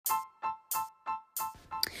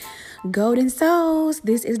Golden Souls,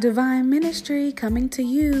 this is Divine Ministry coming to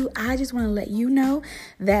you. I just want to let you know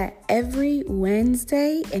that every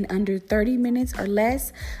Wednesday in under 30 minutes or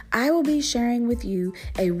less, I will be sharing with you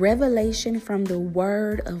a revelation from the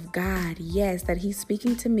Word of God. Yes, that He's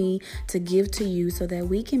speaking to me to give to you so that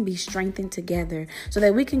we can be strengthened together, so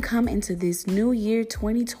that we can come into this new year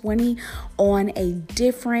 2020 on a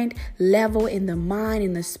different level in the mind,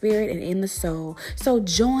 in the spirit, and in the soul. So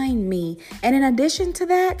join me. And in addition to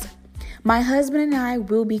that, my husband and I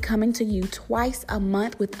will be coming to you twice a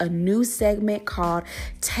month with a new segment called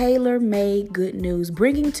Tailor Made Good News,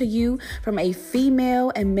 bringing to you from a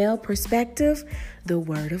female and male perspective the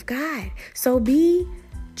Word of God. So be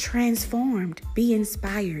transformed, be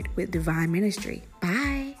inspired with Divine Ministry.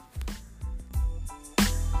 Bye.